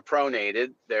 look, they're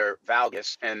pronated, they're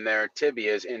valgus, and their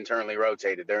tibia is internally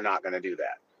rotated. They're not going to do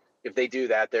that. If they do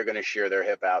that, they're going to shear their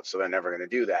hip out, so they're never going to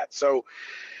do that. So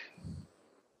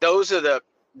those are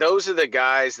the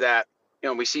guys that,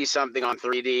 we see something on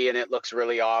 3D and it looks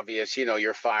really obvious,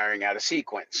 you're firing out of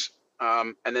sequence.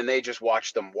 And then they just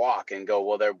watch them walk and go,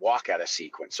 well, they walk out of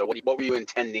sequence. So what were you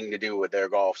intending to do with their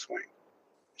golf swing?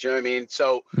 Do you know what I mean?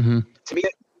 So to me,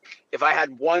 if I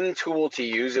had one tool to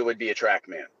use, it would be a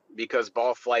TrackMan, because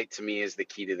ball flight to me is the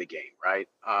key to the game, right?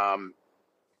 And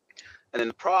then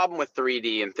the problem with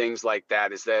 3D and things like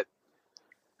that is that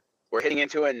we're hitting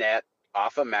into a net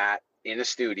off a mat in a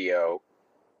studio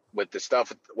with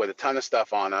a ton of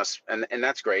stuff on us. And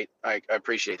that's great. I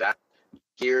appreciate that.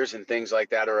 Gears and things like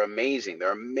that are amazing.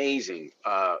 They're amazing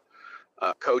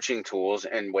coaching tools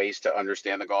and ways to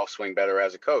understand the golf swing better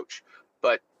as a coach.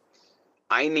 But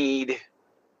I need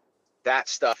that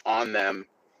stuff on them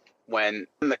when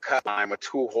in the cut line with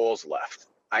 2 holes left.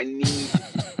 I need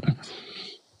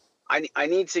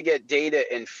to get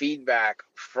data and feedback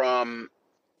from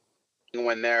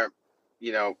when they're,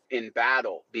 in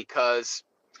battle, because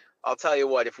I'll tell you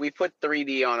what, if we put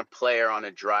 3D on a player on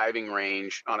a driving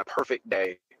range on a perfect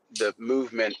day, the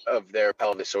movement of their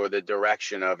pelvis or the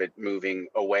direction of it moving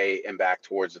away and back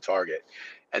towards the target,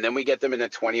 and then we get them in a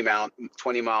 20 mile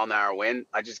an hour wind,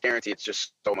 I just guarantee it's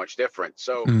just so much different.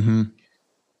 So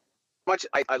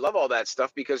I love all that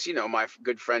stuff because, my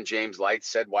good friend James Light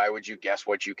said, why would you guess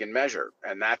what you can measure?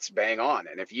 And that's bang on.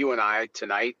 And if you and I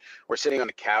tonight, we're sitting on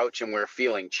the couch and we're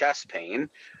feeling chest pain,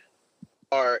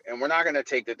 and we're not going to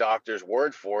take the doctor's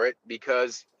word for it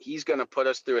because he's going to put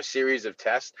us through a series of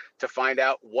tests to find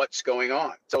out what's going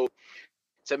on. So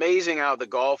it's amazing how the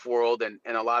golf world and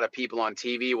a lot of people on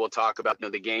TV will talk about,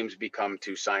 the games become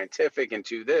too scientific and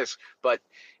too this. But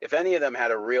if any of them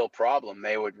had a real problem,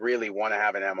 they would really want to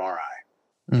have an MRI.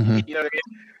 Mm-hmm. You know what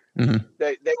I mean?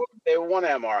 They want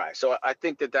an MRI. So I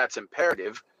think that's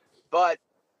imperative. But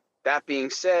that being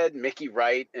said, Mickey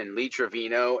Wright and Lee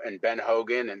Trevino and Ben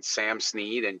Hogan and Sam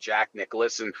Snead and Jack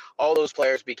Nicklaus and all those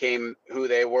players became who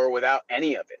they were without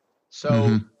any of it.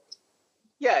 So,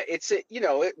 yeah,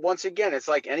 once again, it's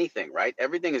like anything, right?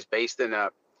 Everything is based in a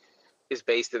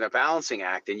balancing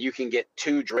act, and you can get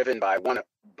too driven by one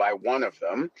of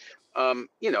them. A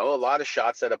lot of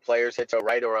shots that a player's hit to a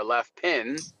right or a left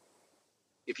pin,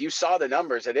 if you saw the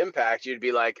numbers at impact, you'd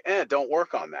be like, don't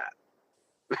work on that.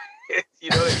 You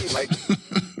know what I mean? Like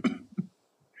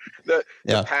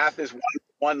the path is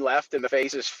one left and the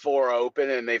face is 4 open,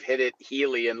 and they've hit it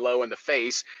heely and low in the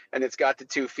face, and it's got to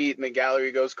 2 feet, and the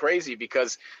gallery goes crazy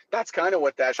because that's kind of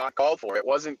what that shot called for. It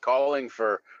wasn't calling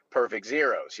for perfect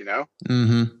zeros,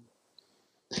 Mm-hmm.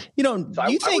 So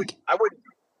do you think I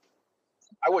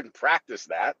wouldn't practice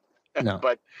that, no.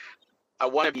 but I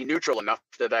want to be neutral enough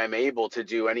that I'm able to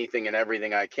do anything and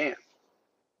everything I can.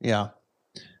 Yeah.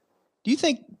 Do you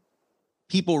think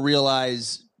people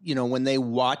realize, when they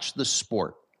watch the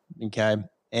sport, okay,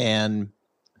 and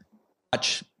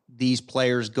watch these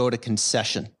players go to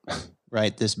concession,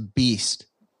 right? This beast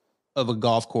of a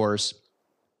golf course,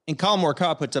 and Colin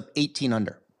Morikawa puts up 18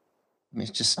 under. I mean,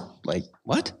 it's just like,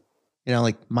 what?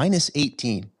 Like minus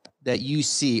 18 that you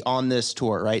see on this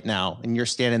tour right now, and you're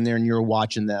standing there and you're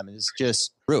watching them is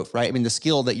just proof, right? I mean, the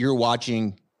skill that you're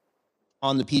watching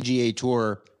on the PGA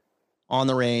Tour, on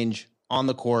the range, on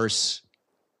the course,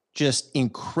 just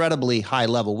incredibly high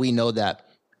level. We know that.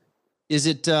 Is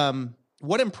it,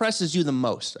 what impresses you the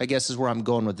most, I guess is where I'm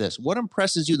going with this. What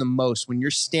impresses you the most when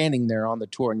you're standing there on the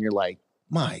tour and you're like,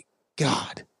 my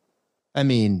God, I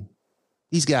mean,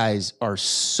 these guys are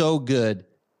so good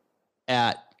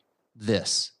at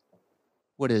this.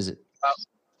 What is it?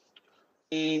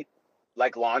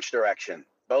 Like launch direction,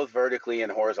 both vertically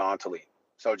and horizontally.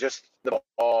 So just the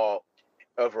ball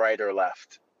of right or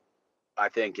left, I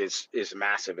think is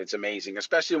massive. It's amazing,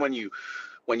 especially when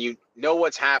you know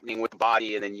what's happening with the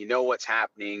body, and then you know what's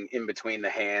happening in between the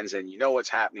hands, and you know what's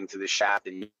happening to the shaft,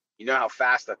 and you know how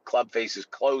fast the club face is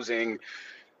closing.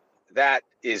 That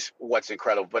is what's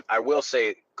incredible. But I will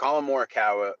say, Colin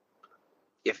Morikawa,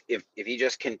 if he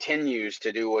just continues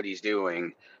to do what he's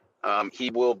doing,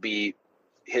 he will be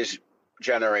his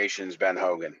generation's Ben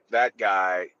Hogan. That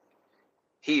guy,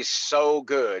 he's so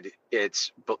good.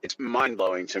 It's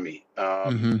mind-blowing to me.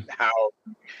 How,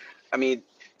 I mean,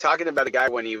 talking about a guy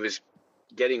when he was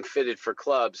getting fitted for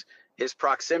clubs, his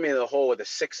proximity to the hole with a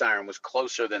 6-iron was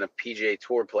closer than a PGA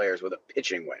Tour player's with a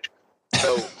pitching wedge.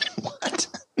 So, what?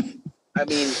 I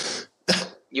mean,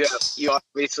 you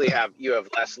obviously have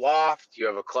less loft, you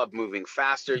have a club moving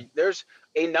faster. There's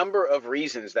a number of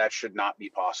reasons that should not be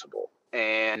possible.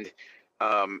 And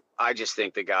I just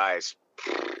think the guy's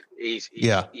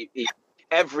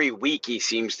every week he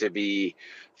seems to be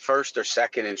first or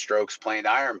second in strokes gained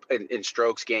iron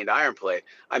play.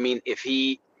 I mean, if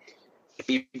he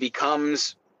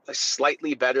becomes a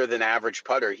slightly better than average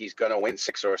putter, he's going to win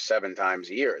 6 or 7 times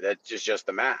a year. That's just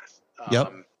the math.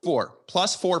 Yep.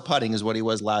 4+ putting is what he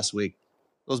was last week.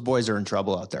 Those boys are in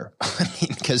trouble out there. I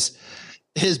mean, because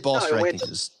his ball striking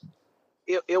is.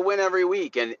 He'll win every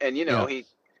week, and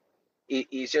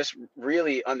he's just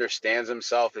really understands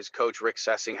himself. His coach Rick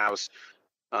Sessinghouse,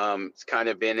 it's kind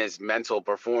of been his mental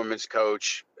performance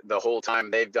coach the whole time.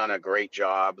 They've done a great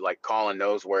job. Like Colin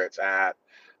knows where it's at.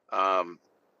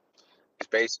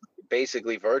 He's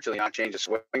basically virtually not changed a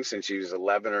swing since he was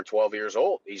 11 or 12 years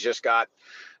old. He's just got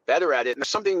better at it. And there's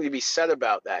something to be said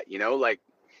about that. Like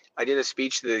I did a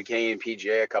speech to the Canadian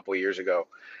PGA a couple of years ago,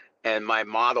 and my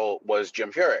model was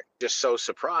Jim Furyk. Just so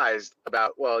surprised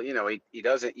about,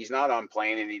 he's not on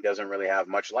plane and he doesn't really have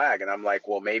much lag. And I'm like,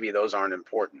 well, maybe those aren't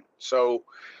important. So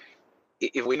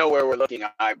if we know where we're looking,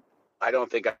 I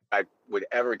don't think I would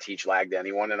ever teach lag to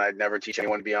anyone, and I'd never teach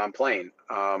anyone to be on plane.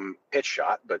 Pitch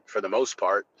shot, but for the most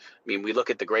part, I mean, we look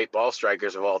at the great ball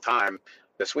strikers of all time.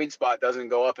 The sweet spot doesn't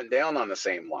go up and down on the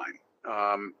same line.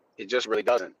 It just really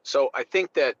doesn't. So I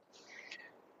think that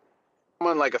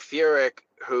someone like a Furyk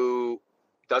who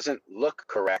doesn't look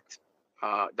correct,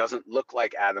 doesn't look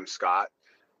like Adam Scott,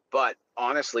 but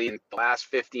honestly, in the last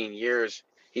 15 years,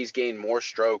 he's gained more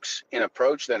strokes in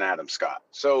approach than Adam Scott.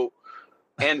 So,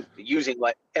 and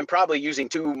probably using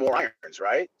 2 more irons,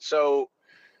 right? So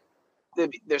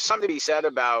there's something to be said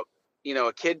about,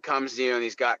 a kid comes to you and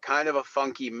he's got kind of a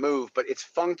funky move, but it's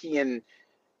funky in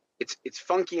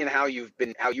how you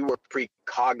were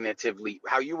precognitively,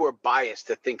 how you were biased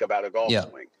to think about a golf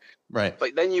swing. Right.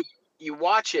 But then you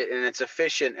watch it and it's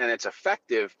efficient and it's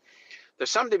effective. There's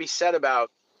something to be said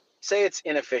about, say it's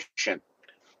inefficient,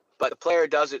 but the player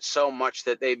does it so much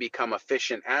that they become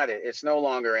efficient at it. It's no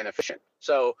longer inefficient.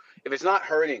 So if it's not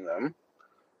hurting them,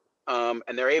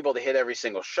 and they're able to hit every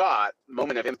single shot,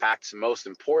 moment of impact is the most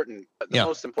important. The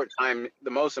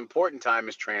most important time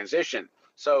is transition.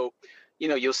 So,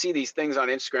 you'll see these things on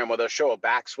Instagram where they'll show a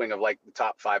backswing of like the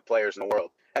top 5 players in the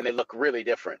world, and they look really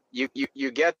different.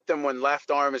 You get them when left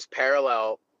arm is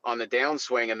parallel on the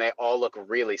downswing, and they all look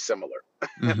really similar,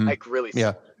 like really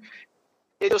similar.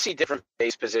 You'll see different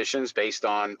base positions based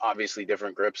on obviously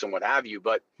different grips and what have you,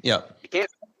 but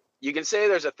you can say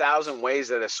there's 1,000 ways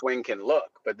that a swing can look,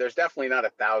 but there's definitely not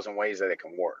 1,000 ways that it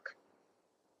can work.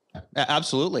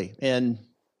 Absolutely. And,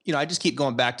 I just keep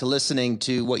going back to listening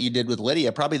to what you did with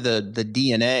Lydia, probably the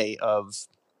DNA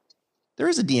there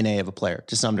is a DNA of a player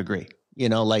to some degree,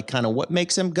 like kind of what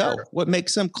makes him go, what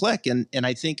makes him click. And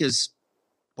I think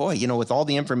with all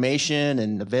the information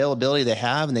and availability they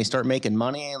have, and they start making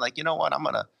money, like, I'm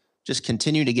going to just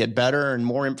continue to get better and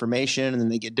more information. And then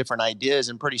they get different ideas.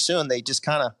 And pretty soon they just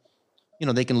kind of,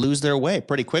 they can lose their way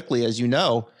pretty quickly, as you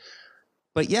know.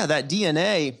 But yeah, that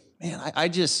DNA, man,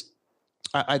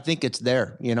 I think it's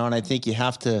there, and I think you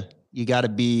got to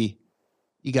be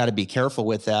careful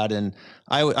with that. And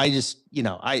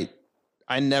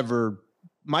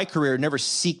my career never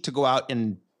seek to go out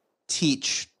and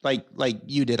teach like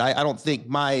you did. I don't think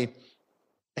my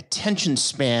attention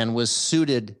span was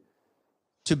suited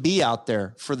to be out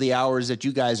there for the hours that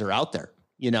you guys are out there.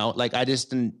 I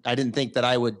didn't think that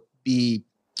I would be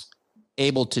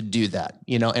able to do that,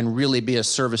 and really be a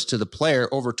service to the player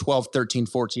over 12, 13,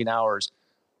 14 hours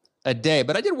a day.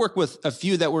 But I did work with a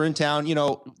few that were in town,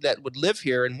 that would live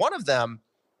here. And one of them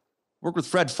worked with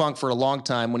Fred Funk for a long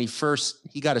time. When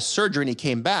he got a surgery and he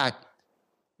came back,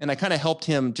 and I kind of helped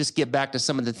him just get back to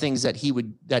some of the things that he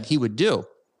would do.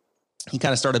 He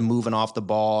kind of started moving off the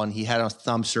ball, and he had a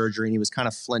thumb surgery, and he was kind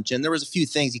of flinching. There was a few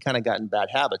things he kind of got in bad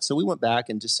habits. So we went back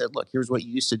and just said, look, here's what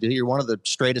you used to do. You're one of the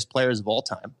straightest players of all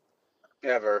time.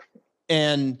 Ever.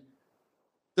 And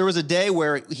there was a day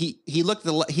where he looked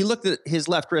at his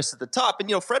left wrist at the top,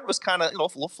 and, Fred was kind of, a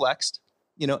little flexed,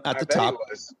 at the top.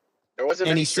 There wasn't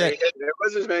as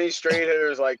many straight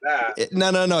hitters like that.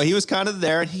 No. He was kind of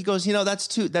there, and he goes, that's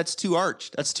too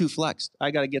arched. That's too flexed. I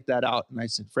got to get that out. And I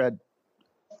said, Fred,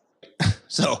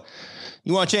 so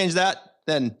you want to change that?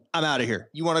 Then I'm out of here.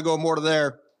 You want to go more to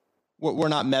there? We're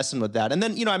not messing with that. And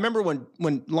then, I remember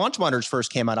when launch monitors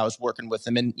first came out, I was working with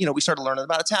him, and, we started learning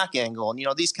about attack angle and,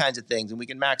 these kinds of things, and we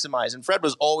can maximize. And Fred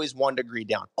was always 1 degree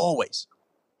down. Always.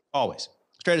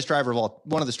 Straightest driver of all,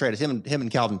 one of the straightest, him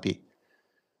and Calvin P.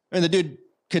 And the dude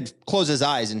could close his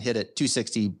eyes and hit it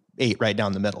 268 right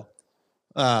down the middle.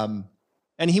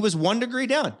 And he was 1 degree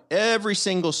down every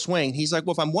single swing. He's like,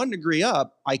 well, if I'm 1 degree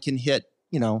up, I can hit,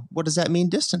 what does that mean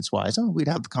distance wise? Oh, we'd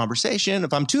have the conversation.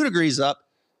 If I'm 2 degrees up,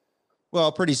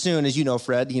 well, pretty soon, as you know,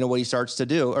 Fred, what he starts to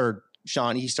do, or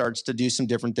Sean, he starts to do some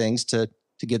different things to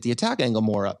get the attack angle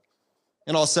more up.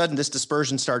 And all of a sudden this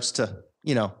dispersion starts to,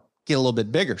 get a little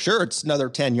bit bigger. Sure, it's another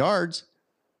 10 yards,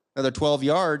 another 12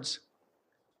 yards.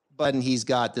 But he's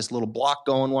got this little block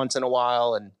going once in a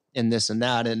while and this and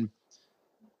that. And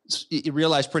you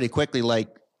realize pretty quickly,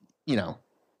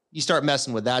 you start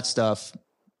messing with that stuff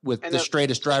with the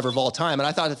straightest driver of all time. And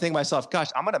I thought to think to myself, gosh,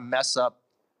 I'm going to mess up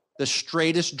the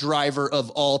straightest driver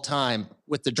of all time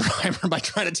with the driver by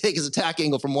trying to take his attack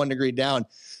angle from 1 degree down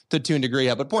to 2 degree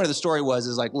up. But the point of the story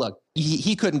is like, look,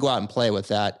 he couldn't go out and play with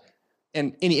that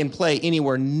and play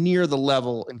anywhere near the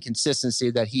level and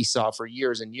consistency that he saw for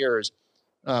years and years.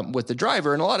 With the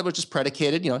driver, and a lot of it was just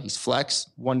predicated, he's flex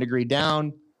 1 degree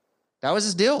down. That was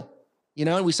his deal,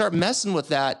 and we start messing with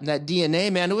that and that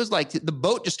DNA, man. It was like the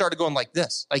boat just started going like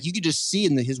this. Like you could just see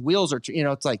his wheels are,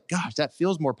 it's like, gosh, that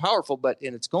feels more powerful,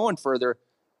 and it's going further,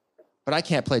 but I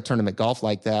can't play tournament golf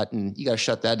like that. And you got to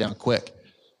shut that down quick.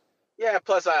 Yeah.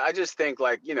 Plus, I just think,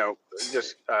 like,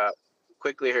 just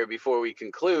quickly here before we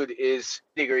conclude, is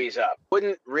degrees up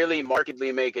wouldn't really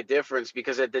markedly make a difference,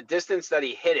 because at the distance that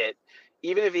he hit it,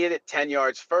 even if he hit it 10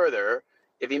 yards further,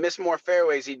 if he missed more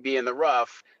fairways, he'd be in the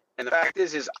rough. And the fact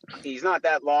is he's not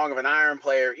that long of an iron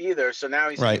player either. So now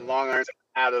he's Right. hitting long irons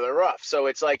out of the rough. So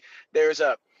it's like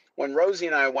when Rosie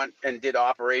and I went and did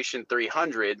Operation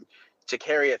 300 to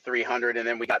carry at 300, and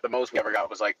then we got the most we ever got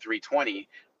was like 320.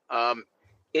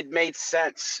 It made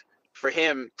sense for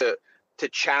him to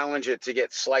challenge it to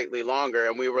get slightly longer.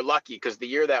 And we were lucky, because the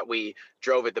year that we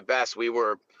drove it the best, we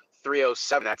were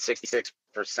 307 at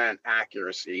 66%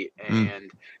 accuracy.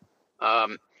 And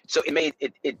so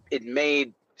it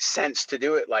made sense to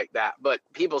do it like that. But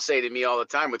people say to me all the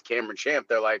time with Cameron Champ,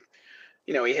 they're like,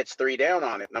 he hits 3 down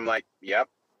on it. And I'm like, yep,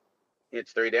 he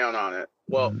hits 3 down on it.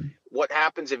 Well, what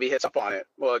happens if he hits up on it?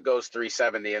 Well, it goes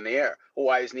 370 in the air. Well,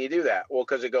 why doesn't he do that? Well,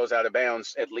 because it goes out of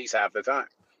bounds at least half the time.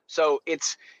 So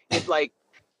it's like,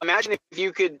 imagine if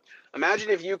you could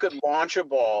launch a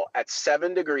ball at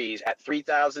 7 degrees at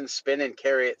 3,000 spin and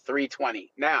carry it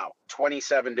 320. Now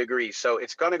 27 degrees, so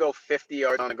it's going to go 50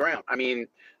 yards on the ground. I mean,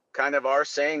 kind of our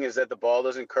saying is that the ball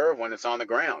doesn't curve when it's on the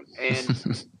ground,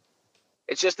 and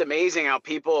it's just amazing how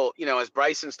people, as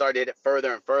Bryson started to hit it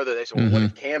further and further, they said, well, what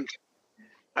if Cam?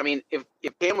 I mean, if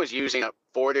Cam was using a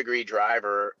 4-degree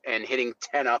driver and hitting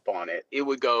 10 up on it, it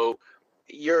would go.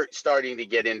 You're starting to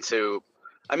get into.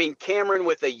 I mean, Cameron,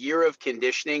 with a year of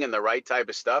conditioning and the right type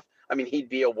of stuff, I mean, he'd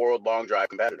be a world long drive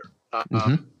competitor.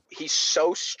 He's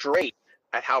so straight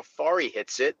at how far he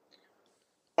hits it.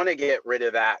 I want to get rid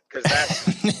of that, because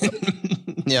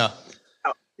that's yeah.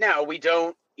 Now we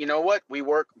don't. You know what? We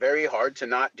work very hard to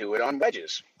not do it on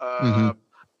wedges. A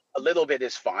little bit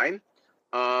is fine.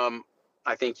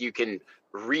 I think you can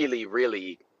really,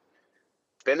 really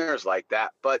spinners like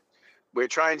that, but we're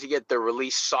trying to get the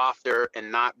release softer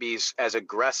and not be as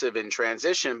aggressive in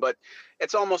transition. But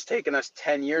it's almost taken us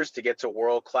 10 years to get to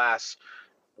world-class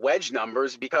wedge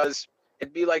numbers, because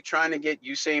it'd be like trying to get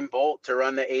Usain Bolt to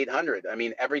run the 800. I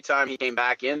mean, every time he came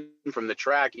back in from the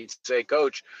track, he'd say,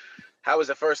 Coach, how was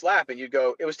the first lap? And you'd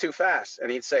go, it was too fast.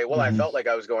 And he'd say, well, I felt like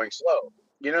I was going slow.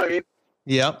 You know what I mean?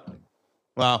 Yep.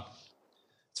 Wow.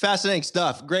 It's fascinating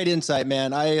stuff. Great insight,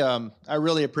 man. I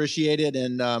really appreciate it.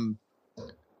 And,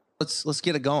 let's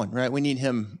get it going, right? We need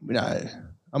him.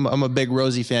 I'm a big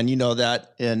Rosie fan, you know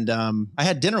that. And I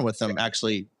had dinner with him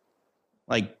actually,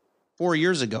 like 4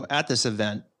 years ago at this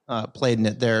event. Played in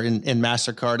it there in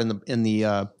MasterCard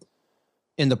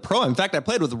in the pro. In fact, I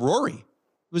played with Rory.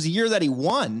 It was a year that he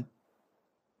won,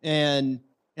 and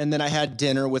then I had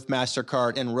dinner with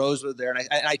MasterCard, and Rose was there, and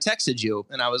I texted you,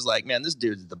 and I was like, man, this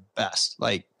dude's the best.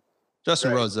 Like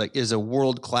Justin Rose, like, is a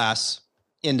world class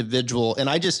individual, and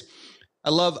I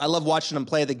love watching him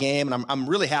play the game, and I'm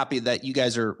really happy that you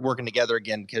guys are working together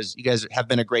again, because you guys have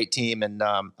been a great team, and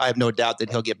I have no doubt that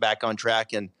he'll get back on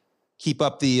track and keep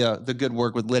up the good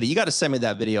work with Lydia. You got to send me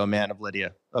that video, man, of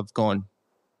Lydia of going.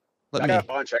 I got a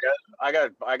bunch. I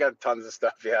got tons of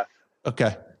stuff. Yeah.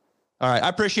 Okay. All right. I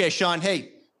appreciate it, Sean.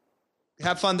 Hey,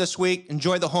 have fun this week.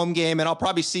 Enjoy the home game, and I'll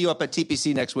probably see you up at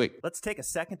TPC next week. Let's take a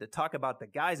second to talk about the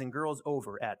guys and girls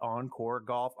over at Encore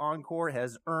Golf. Encore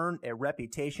has earned a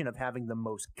reputation of having the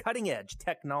most cutting-edge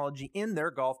technology in their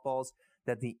golf balls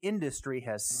that the industry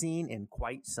has seen in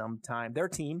quite some time. Their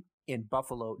team in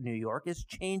Buffalo, New York, is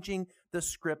changing the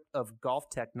script of golf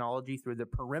technology through the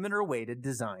perimeter-weighted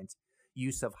designs,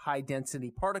 use of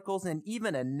high-density particles, and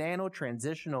even a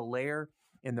nano-transitional layer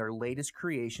in their latest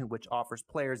creation, which offers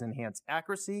players enhanced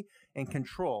accuracy and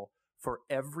control for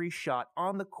every shot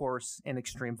on the course and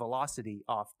extreme velocity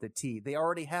off the tee. They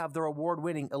already have their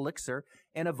award-winning Elixir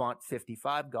and Avant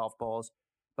 55 golf balls,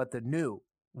 but the new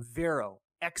Vero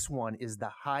X1 is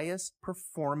the highest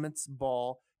performance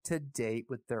ball to date.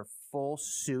 With their full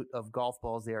suit of golf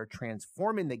balls, they are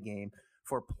transforming the game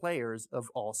for players of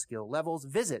all skill levels.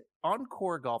 Visit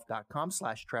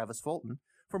encoregolf.com/Travis Fulton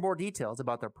for more details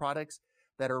about their products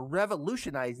that are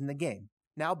revolutionizing the game.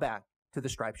 Now back to the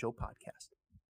Stripe Show podcast.